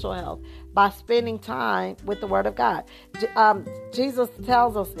spiritual health by spending time with the Word of God. Jesus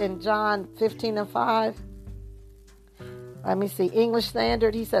tells us in John 15:5, let me see, English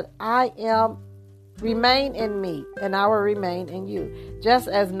Standard, he said, remain in me, and I will remain in you. Just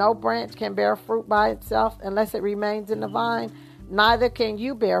as no branch can bear fruit by itself unless it remains in the vine, neither can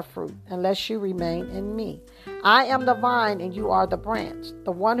you bear fruit unless you remain in me. I am the vine and you are the branch.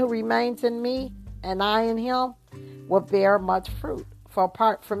 The one who remains in me and I in him will bear much fruit. For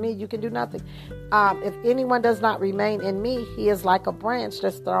apart from me, you can do nothing. If anyone does not remain in me, he is like a branch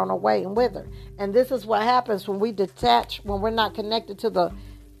that's thrown away and wither. And this is what happens when we detach, when we're not connected to the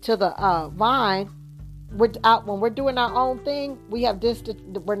vine. When we're doing our own thing, we're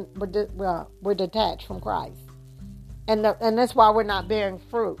detached from Christ. And that's why we're not bearing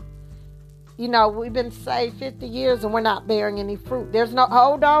fruit. We've been saved 50 years and we're not bearing any fruit.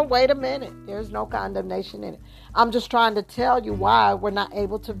 Hold on, wait a minute. There's no condemnation in it. I'm just trying to tell you why we're not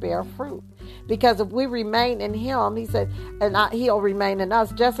able to bear fruit. Because if we remain in him, he said, and he'll remain in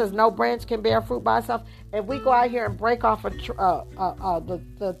us, just as no branch can bear fruit by itself. If we go out here and break off the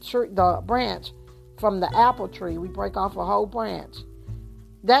branch from the apple tree, we break off a whole branch,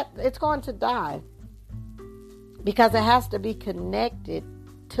 it's going to die. Because it has to be connected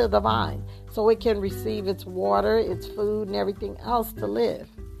to the vine so it can receive its water, its food, and everything else to live.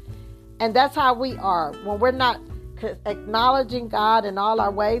 And that's how we are. When we're not acknowledging God in all our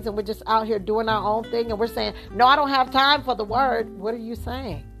ways and we're just out here doing our own thing and we're saying, no, I don't have time for the word. What are you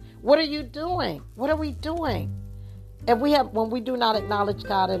saying? What are you doing? What are we doing? And when we do not acknowledge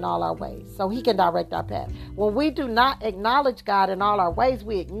God in all our ways, so he can direct our path. When we do not acknowledge God in all our ways,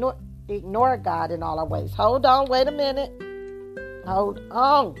 we ignore God in all our ways. Hold on, wait a minute. Hold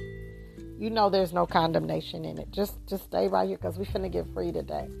on. There's no condemnation in it. Just stay right here because we're finna get free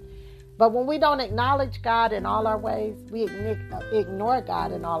today. But when we don't acknowledge God in all our ways, we ignore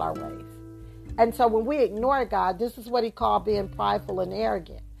God in all our ways. And so when we ignore God, this is what he called being prideful and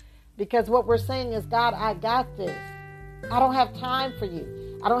arrogant. Because what we're saying is, God, I got this. I don't have time for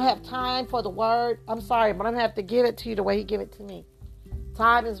you. I don't have time for the word. I'm sorry, but I'm going to have to give it to you the way he gave it to me.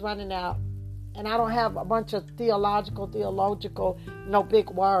 Time is running out. And I don't have a bunch of theological, big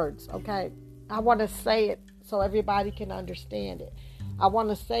words, okay? I want to say it so everybody can understand it. I want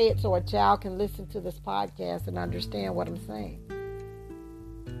to say it so a child can listen to this podcast and understand what I'm saying.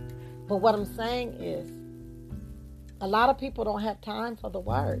 But what I'm saying is, a lot of people don't have time for the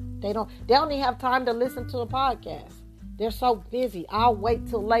word. They only have time to listen to a podcast. They're so busy. I'll wait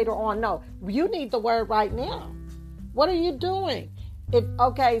till later on. No, you need the word right now. What are you doing?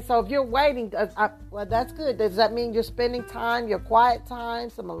 So if you're waiting, well, that's good. Does that mean you're spending time, your quiet time,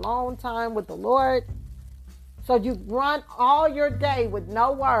 some alone time with the Lord? So you run all your day with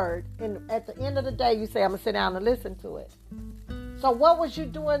no word, and at the end of the day, you say, I'm going to sit down and listen to it. So what was you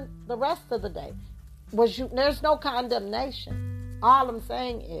doing the rest of the day? There's no condemnation. All I'm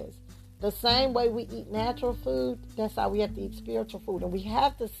saying is, the same way we eat natural food, that's how we have to eat spiritual food. And we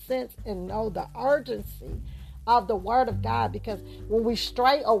have to sense and know the urgency of the word of God, because when we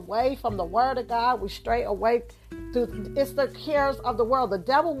stray away from the word of God, we stray away it's the cares of the world. The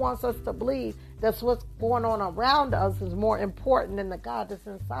devil wants us to believe that's what's going on around us is more important than the God that's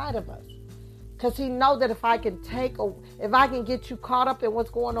inside of us. Because he knows that if I can get you caught up in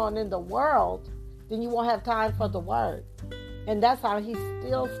what's going on in the world, then you won't have time for the word. And that's how he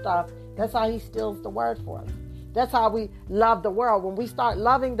steals stuff. That's how he steals the word for us. That's how we love the world. When we start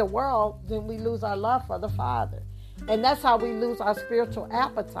loving the world, then we lose our love for the Father. And that's how we lose our spiritual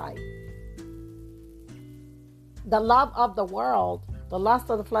appetite. The love of the world, the lust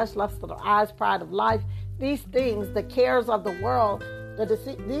of the flesh, lust of the eyes, pride of life, these things, the cares of the world,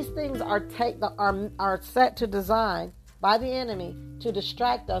 these things are set to design by the enemy to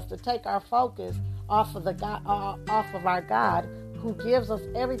distract us, to take our focus off of our God, who gives us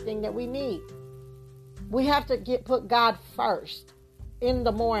everything that we need. We have to put God first in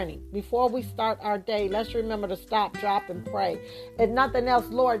the morning. Before we start our day, let's remember to stop, drop, and pray. If nothing else,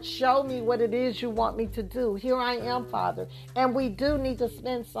 Lord, show me what it is you want me to do. Here I am, Father. And we do need to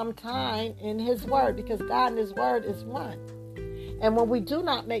spend some time in his word, because God and his word is one. And when we do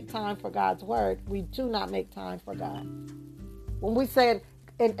not make time for God's word, we do not make time for God. When we say,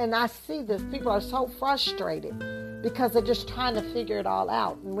 and I see this, people are so frustrated because they're just trying to figure it all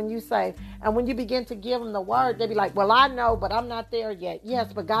out. And when you begin to give them the word, they be like, well, I know, but I'm not there yet.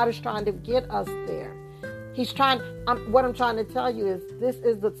 Yes, but God is trying to get us there. What I'm trying to tell you is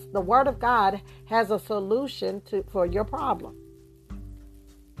the word of God has a solution for your problem.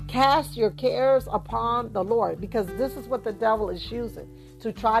 Cast your cares upon the Lord, because this is what the devil is using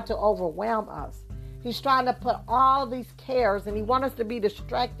to try to overwhelm us. He's trying to put all these cares, and he wants us to be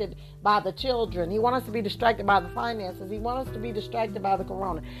distracted by the children. He wants us to be distracted by the finances. He wants us to be distracted by the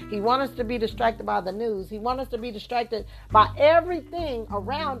corona. He wants us to be distracted by the news. He wants us to be distracted by everything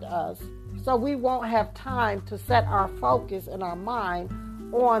around us, so we won't have time to set our focus and our mind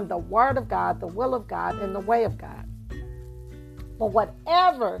on the word of God, the will of God, and the way of God. But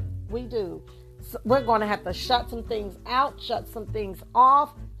whatever we do, we're going to have to shut some things out, shut some things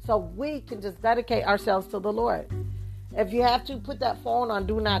off, so we can just dedicate ourselves to the Lord. If you have to, put that phone on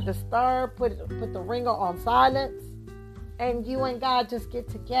Do Not Disturb, put the ringer on silence, and you and God just get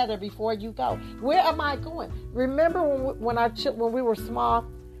together before you go. Where am I going? Remember when we were small,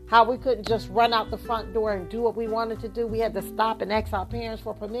 how we couldn't just run out the front door and do what we wanted to do? We had to stop and ask our parents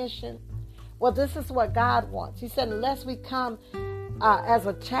for permission. Well, this is what God wants. He said, unless we come as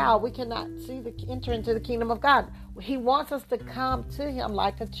a child, we cannot enter into the kingdom of God. He wants us to come to him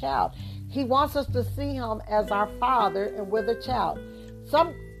like a child. He wants us to see him as our Father, and we're the child.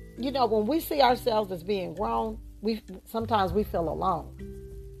 When we see ourselves as being grown, sometimes we feel alone.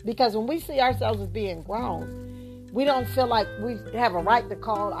 Because when we see ourselves as being grown, we don't feel like we have a right to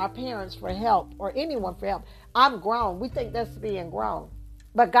call our parents for help or anyone for help. I'm grown. We think that's being grown.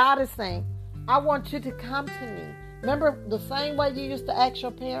 But God is saying, I want you to come to me. Remember the same way you used to ask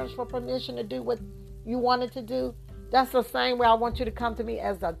your parents for permission to do what you wanted to do? That's the same way I want you to come to me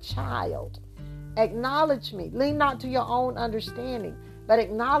as a child. Acknowledge me. Lean not to your own understanding, but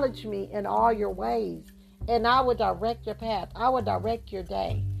acknowledge me in all your ways. And I will direct your path. I will direct your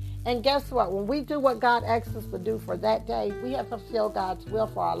day. And guess what? When we do what God asks us to do for that day, we have to fulfill God's will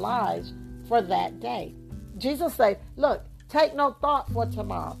for our lives for that day. Jesus said, look, take no thought for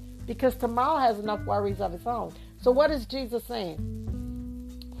tomorrow, because tomorrow has enough worries of its own. So what is Jesus saying?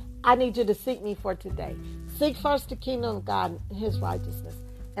 I need you to seek me for today. Seek first the kingdom of God and his righteousness.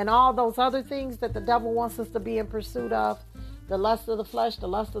 And all those other things that the devil wants us to be in pursuit of, the lust of the flesh, the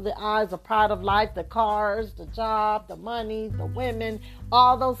lust of the eyes, the pride of life, the cars, the job, the money, the women,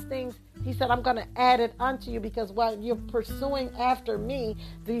 all those things. He said, I'm going to add it unto you, because while you're pursuing after me,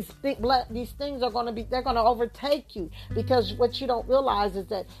 these things are going to overtake you, because what you don't realize is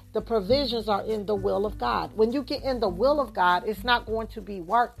that the provisions are in the will of God. When you get in the will of God, it's not going to be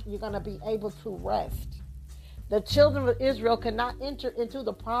work. You're going to be able to rest. The children of Israel cannot enter into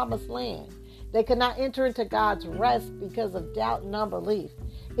the promised land. They cannot enter into God's rest because of doubt and unbelief.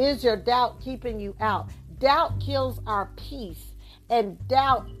 Is your doubt keeping you out? Doubt kills our peace, and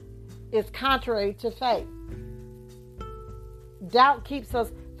doubt is contrary to faith. Doubt keeps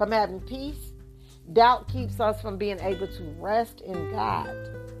us from having peace. Doubt keeps us from being able to rest in God,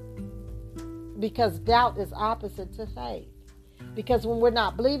 because doubt is opposite to faith. Because when we're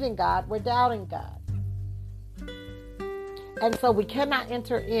not believing God, we're doubting God. And so we cannot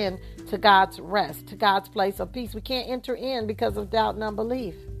enter in to God's rest, to God's place of peace. We can't enter in because of doubt and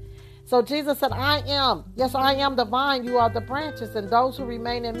unbelief. So Jesus said, I am the vine, you are the branches, and those who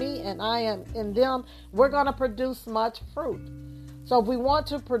remain in me and I am in them, we're going to produce much fruit. So if we want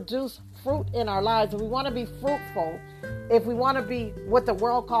to produce fruit in our lives, if we want to be fruitful, if we want to be what the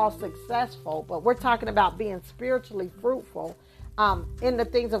world calls successful, but we're talking about being spiritually fruitful, in the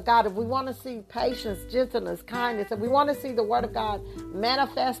things of God, if we want to see patience, gentleness, kindness, if we want to see the Word of God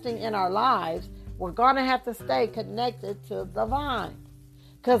manifesting in our lives, we're going to have to stay connected to the vine.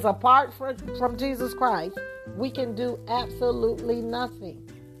 Because apart from Jesus Christ, we can do absolutely nothing.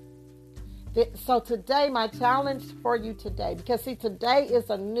 So today, my challenge for you today, because see, today is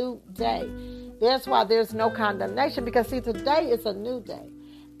a new day. That's why there's no condemnation, because see, today is a new day.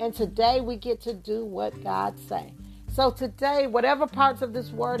 And today we get to do what God say. So today, whatever parts of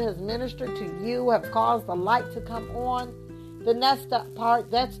this word has ministered to you, have caused the light to come on, then that's the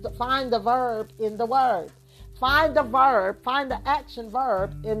part, find the verb in the word. Find the verb, find the action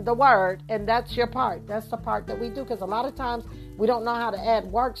verb in the word, and that's your part. That's the part that we do, because a lot of times we don't know how to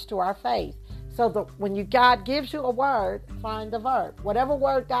add works to our faith. So when God gives you a word, find the verb. Whatever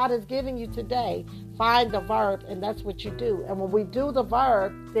word God is giving you today, find the verb, and that's what you do. And when we do the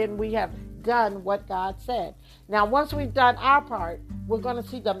verb, then we have done what God said. Now, once we've done our part, we're going to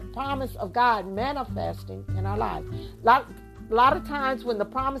see the promise of God manifesting in our life. A lot of times when the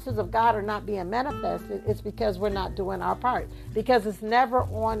promises of God are not being manifested, it's because we're not doing our part, because it's never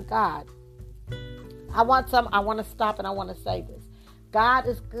on God. I want to stop and I want to say this. God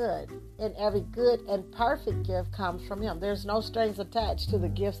is good, and every good and perfect gift comes from Him. There's no strings attached to the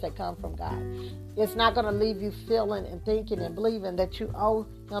gifts that come from God. It's not going to leave you feeling and thinking and believing that you owe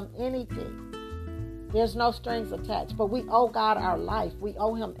Him anything. There's no strings attached, but we owe God our life. We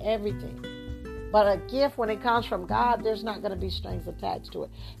owe Him everything. But a gift, when it comes from God, there's not going to be strings attached to it.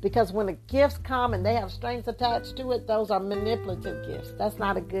 Because when the gifts come and they have strings attached to it, those are manipulative gifts. That's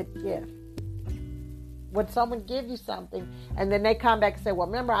not a good gift. When someone gives you something and then they come back and say, well,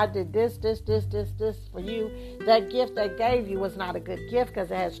 remember I did this for you. That gift they gave you was not a good gift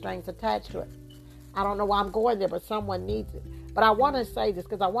because it had strings attached to it. I don't know why I'm going there, but someone needs it. But I want to say this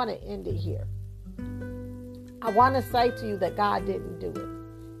because I want to end it here. I want to say to you that God didn't do it.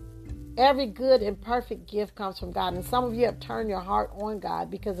 Every good and perfect gift comes from God. And some of you have turned your heart on God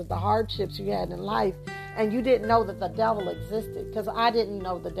because of the hardships you had in life. And you didn't know that the devil existed, because I didn't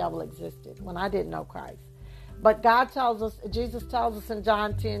know the devil existed when I didn't know Christ. But God tells us, Jesus tells us in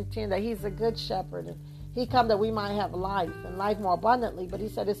John 10:10 that He's a good shepherd. And He come that we might have life and life more abundantly. But He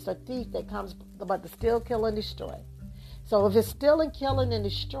said it's the thief that comes but to steal, kill, and destroy. So if it's stealing, killing, and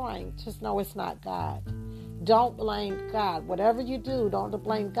destroying, just know it's not God. Don't blame God. Whatever you do, don't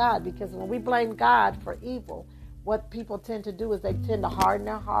blame God, because when we blame God for evil, what people tend to do is they tend to harden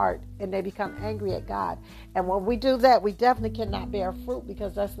their heart and they become angry at God. And when we do that, we definitely cannot bear fruit,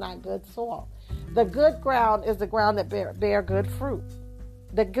 because that's not good soil. The good ground is the ground that bear good fruit.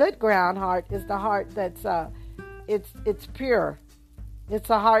 The good ground heart is the heart that's it's pure. It's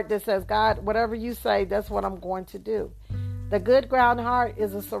a heart that says, God, whatever you say, that's what I'm going to do. The good ground heart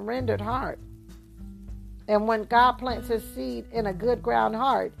is a surrendered heart. And when God plants His seed in a good ground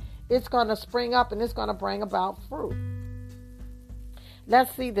heart, it's going to spring up and it's going to bring about fruit.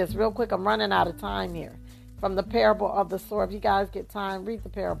 Let's see this real quick. I'm running out of time here. From the parable of the sower. If you guys get time, read the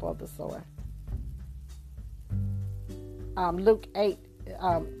parable of the sower. Luke 8,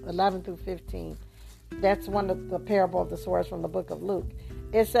 11 through 15. That's one of the parable of the sowers from the book of Luke.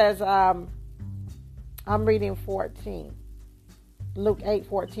 It says, I'm reading 14. Luke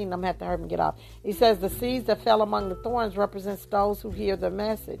 8:14, I'm going to have to hurry and get off. He says, the seeds that fell among the thorns represents those who hear the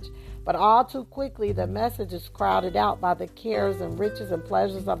message. But all too quickly, the message is crowded out by the cares and riches and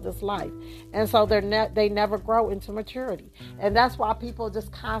pleasures of this life. And so they never grow into maturity. And that's why people are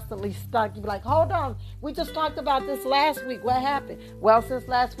just constantly stuck. You be like, hold on, we just talked about this last week. What happened? Well, since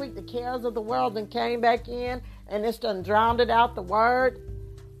last week, the cares of the world then came back in, and it's done drowned out the word.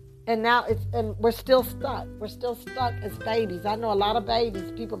 And now we're still stuck. We're still stuck as babies. I know a lot of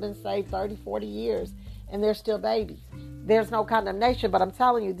babies. People have been saved 30, 40 years, and they're still babies. There's no condemnation, but I'm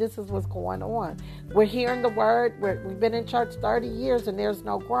telling you, this is what's going on. We're hearing the word. We've been in church 30 years, and there's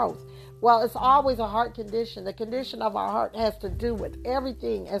no growth. Well, it's always a heart condition. The condition of our heart has to do with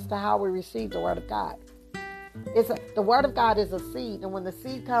everything as to how we receive the word of God. The word of God is a seed, and when the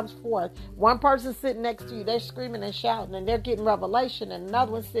seed comes forth, one person sitting next to you, they're screaming and shouting, and they're getting revelation, and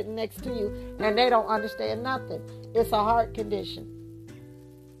another one sitting next to you, and they don't understand nothing. It's a heart condition.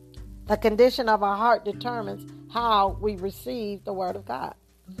 The condition of our heart determines how we receive the word of God.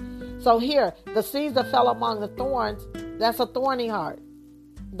 So here, the seeds that fell among the thorns, that's a thorny heart.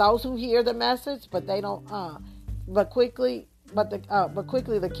 Those who hear the message, but they don't, but quickly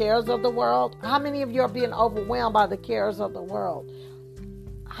the cares of the world. How many of you are being overwhelmed by the cares of the world?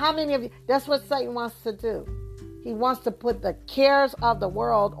 How many of you? That's what Satan wants to do. He wants to put the cares of the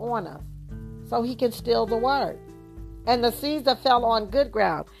world on us so he can steal the word. And the seeds that fell on good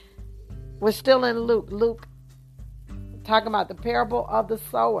ground, we're still in Luke talking about the parable of the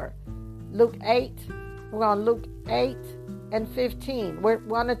sower. Luke 8, we're on Luke 8 and 15.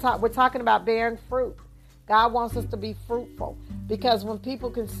 We're talking about bearing fruit. God wants us to be fruitful, because when people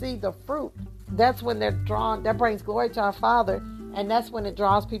can see the fruit, that's when they're drawn. That brings glory to our Father, and that's when it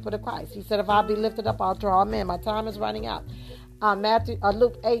draws people to Christ. He said, if I be lifted up, I'll draw men. My time is running out.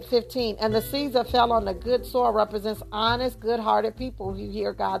 Luke 8:15. And the seeds that fell on the good soil represents honest, good-hearted people who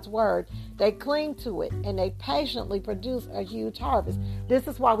hear God's word. They cling to it, and they patiently produce a huge harvest. This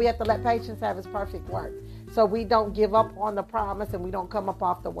is why we have to let patience have its perfect work, so we don't give up on the promise and we don't come up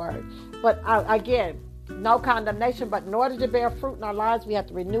off the word. But again, no condemnation, but in order to bear fruit in our lives, we have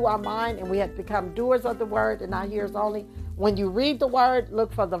to renew our mind, and we have to become doers of the word and not hearers only. When you read the word,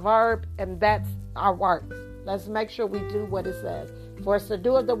 look for the verb, and that's our work. Let's make sure we do what it says. For us to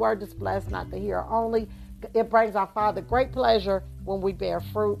do of the word is blessed, not to hear only. It brings our Father great pleasure when we bear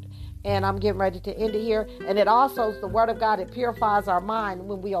fruit. And I'm getting ready to end it here. And it also is the word of God. It purifies our mind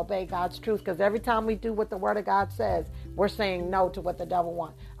when we obey God's truth. Because every time we do what the word of God says, we're saying no to what the devil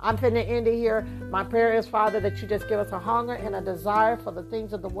wants. I'm finna end it here. My prayer is, Father, that you just give us a hunger and a desire for the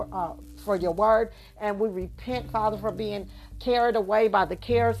things of for your word. And we repent, Father, for being carried away by the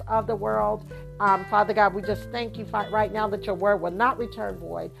cares of the world. Father God, we just thank you right now that your word will not return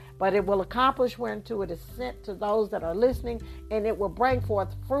void, but it will accomplish whereunto it is sent to those that are listening, and it will bring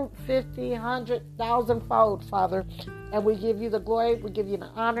forth fruit 50, 100,000 fold, Father. And we give you the glory, we give you the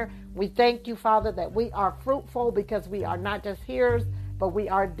honor. We thank you, Father, that we are fruitful because we are not just hearers, but we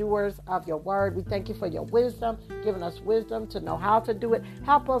are doers of your word. We thank you for your wisdom, giving us wisdom to know how to do it.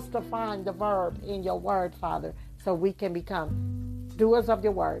 Help us to find the verb in your word, Father, so we can become doers of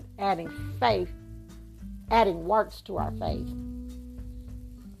your word, adding works to our faith.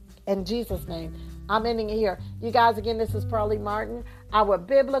 In Jesus' name, I'm ending it here. You guys, again, this is Pearlie Martin. Our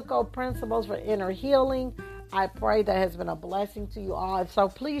biblical principles for inner healing. I pray that has been a blessing to you all. So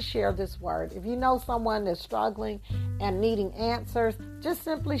please share this word. If you know someone that's struggling and needing answers, just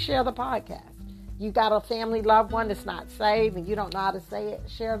simply share the podcast. You got a family loved one that's not saved and you don't know how to say it,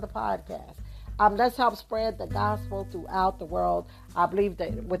 share the podcast. Let's help spread the gospel throughout the world. I believe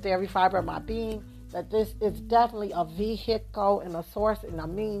that with every fiber of my being, that this is definitely a vehicle and a source and a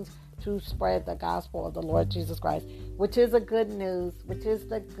means to spread the gospel of the Lord Jesus Christ, which is the good news.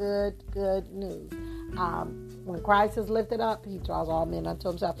 Good news. When Christ is lifted up, he draws all men unto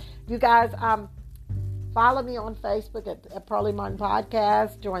himself. You guys, follow me on Facebook at Pearlie Martin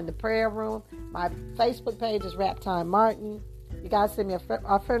Podcast. Join the prayer room. My Facebook page is Rap Time Martin. You guys send me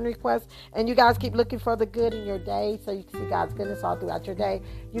a friend request, and you guys keep looking for the good in your day so you can see God's goodness all throughout your day.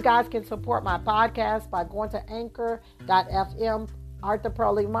 You guys can support my podcast by going to anchor.fm, Arthur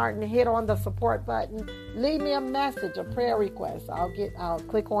Pearlie Martin. Hit on the support button. Leave me a message, a prayer request. I'll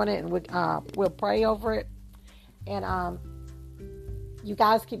click on it, and we'll pray over it. And you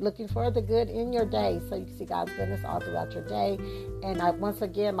guys keep looking for the good in your day so you can see God's goodness all throughout your day. And once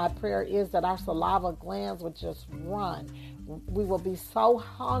again, my prayer is that our saliva glands would just run. We will be so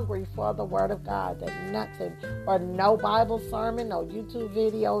hungry for the word of God that nothing, or no Bible sermon, no YouTube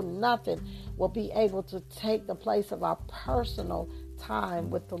video, nothing will be able to take the place of our personal time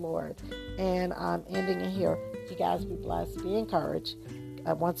with the Lord. And I'm ending it here. You guys be blessed, be encouraged.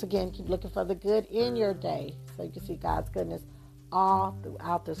 Once again, keep looking for the good in your day so you can see God's goodness all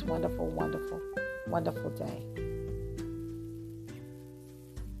throughout this wonderful, wonderful, wonderful day.